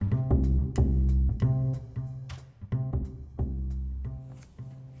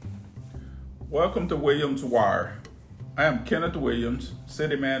Welcome to Williams Wire. I am Kenneth Williams,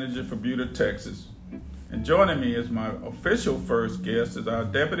 City Manager for Buda, Texas. And joining me as my official first guest is our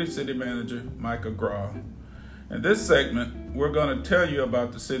Deputy City Manager, Micah, Grau. In this segment, we're going to tell you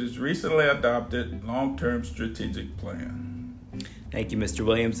about the city's recently adopted long-term strategic plan. Thank you, Mr.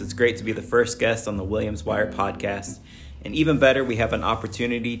 Williams. It's great to be the first guest on the Williams Wire podcast. And even better, we have an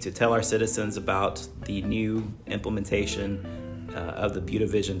opportunity to tell our citizens about the new implementation of the Buda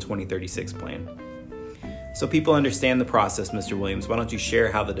Vision 2036 plan. So people understand the process, Mr. Williams, why don't you share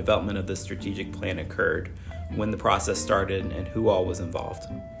how the development of this strategic plan occurred, when the process started, and who all was involved?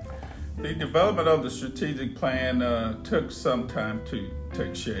 The development of the strategic plan took some time to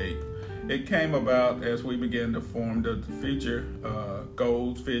take shape. It came about as we began to form the future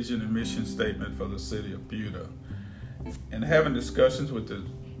goals, vision, and mission statement for the city of Buda. And having discussions with the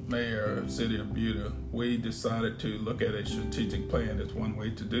mayor of the city of Buda, we decided to look at a strategic plan as one way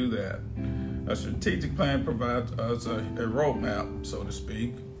to do that. A strategic plan provides us a roadmap, so to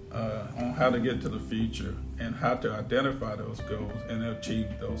speak, on how to get to the future and how to identify those goals and achieve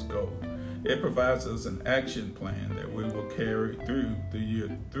those goals. It provides us an action plan that we will carry through the year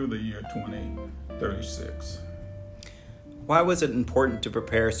 2036. Why was it important to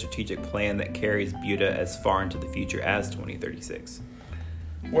prepare a strategic plan that carries Buda as far into the future as 2036?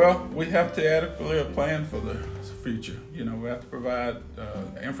 Well, we have to adequately plan for the future. We have to provide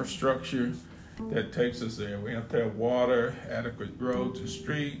infrastructure that takes us there. We have to have water, adequate roads and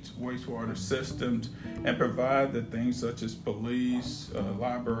streets, wastewater systems, and provide the things such as police,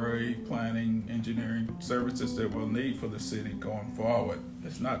 library, planning, engineering services that we'll need for the city going forward.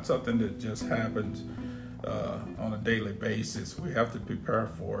 It's not something that just happens on a daily basis. We have to prepare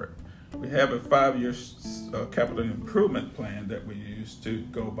for it. We have a 5-year capital improvement plan that we use to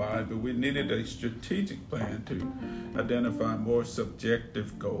go by, but we needed a strategic plan to identify more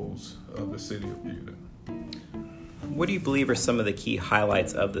subjective goals of the city of Buda. What do you believe are some of the key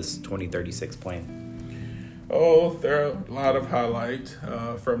highlights of this 2036 plan? Oh, there are a lot of highlights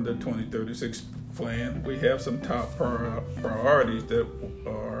from the 2036 plan. We have some top priorities that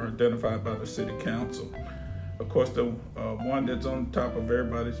are identified by the city council. Of course, the one that's on top of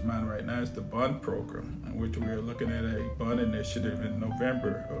everybody's mind right now is the bond program, in which we are looking at a bond initiative in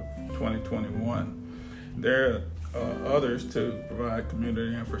November of 2021. There are others to provide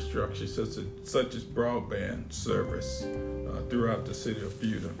community infrastructure such as broadband service throughout the city of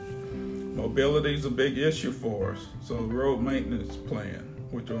Buda. Mobility is a big issue for us, so the road maintenance plan,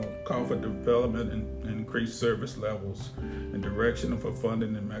 which will call for development and increased service levels and direction for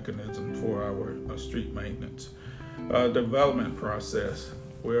funding and mechanism for our street maintenance. Development process.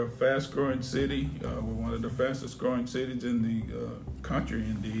 We're a fast-growing city. We're one of the fastest-growing cities in the country,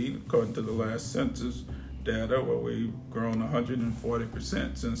 indeed, according to the last census data, where we've grown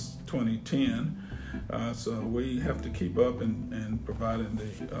 140% since 2010. So we have to keep up in providing the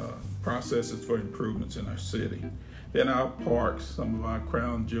processes for improvements in our city. Then our parks, some of our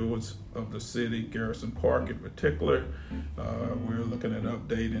crown jewels of the city, Garrison Park in particular, we're looking at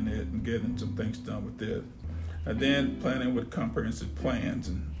updating it and getting some things done with it. And then planning with comprehensive plans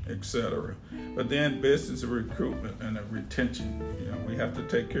and et cetera. But then business recruitment and retention. We have to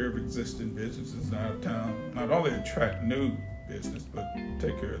take care of existing businesses in our town, not only attract new business, but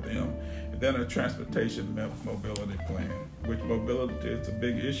take care of them. And then a transportation mobility plan, which mobility is a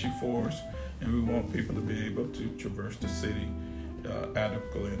big issue for us, and we want people to be able to traverse the city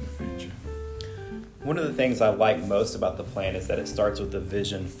adequately in the future. One of the things I like most about the plan is that it starts with a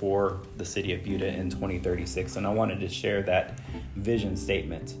vision for the city of Buda in 2036, and I wanted to share that vision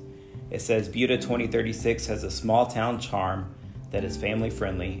statement. It says, Buda 2036 has a small town charm that is family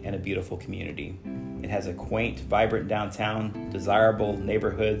friendly and a beautiful community. It has a quaint, vibrant downtown, desirable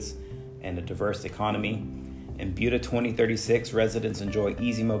neighborhoods, and a diverse economy. In Buda 2036, residents enjoy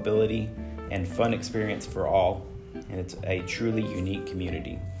easy mobility and fun experience for all, and it's a truly unique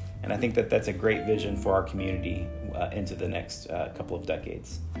community. And I think that that's a great vision for our community into the next couple of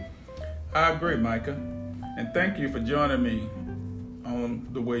decades. I agree, Micah. And thank you for joining me on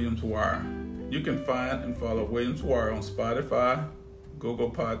the Williams Wire. You can find and follow Williams Wire on Spotify, Google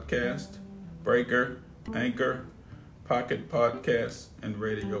Podcast, Breaker, Anchor, Pocket Podcasts, and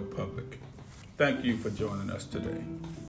Radio Public. Thank you for joining us today.